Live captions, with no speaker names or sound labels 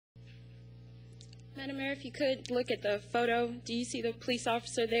Madam Mayor, if you could look at the photo, do you see the police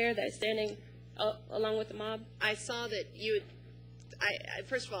officer there that's standing along with the mob? I saw that you had,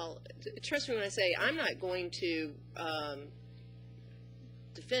 first of all, trust me when I say I'm not going to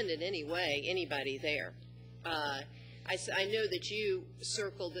defend in any way anybody there. I know that you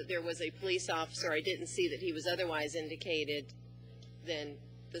circled that there was a police officer. I didn't see that he was otherwise indicated than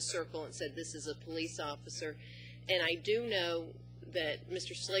the circle and said this is a police officer. And I do know that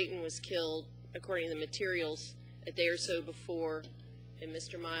Mr. Slayton was killed, according to the materials, a day or so before, and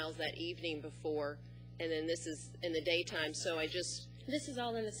Mr. Miles that evening before, and then this is in the daytime. So I just This is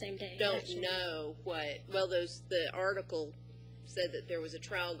all in the same day. don't know what. Well, the article said that there was a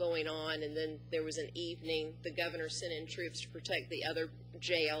trial going on, and then there was an evening. The governor sent in troops to protect the other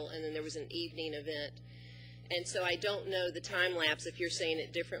jail, and then there was an evening event. And so I don't know the time lapse. If you're saying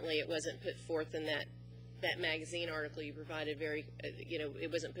it differently, it wasn't put forth in that magazine article you provided.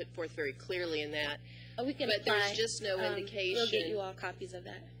 It wasn't put forth very clearly in that. Oh, we can but apply. There's just no indication. We'll get you all copies of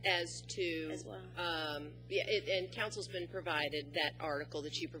that as to as well. And council's been provided that article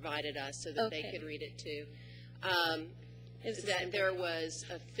that you provided us so that they could read it too. That there was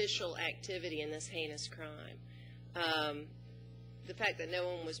official activity in this heinous crime. The fact that no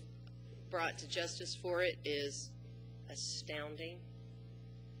one was brought to justice for it is astounding.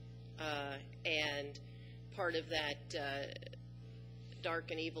 And part of that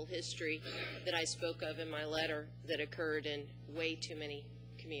dark and evil history that I spoke of in my letter that occurred in way too many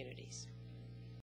communities.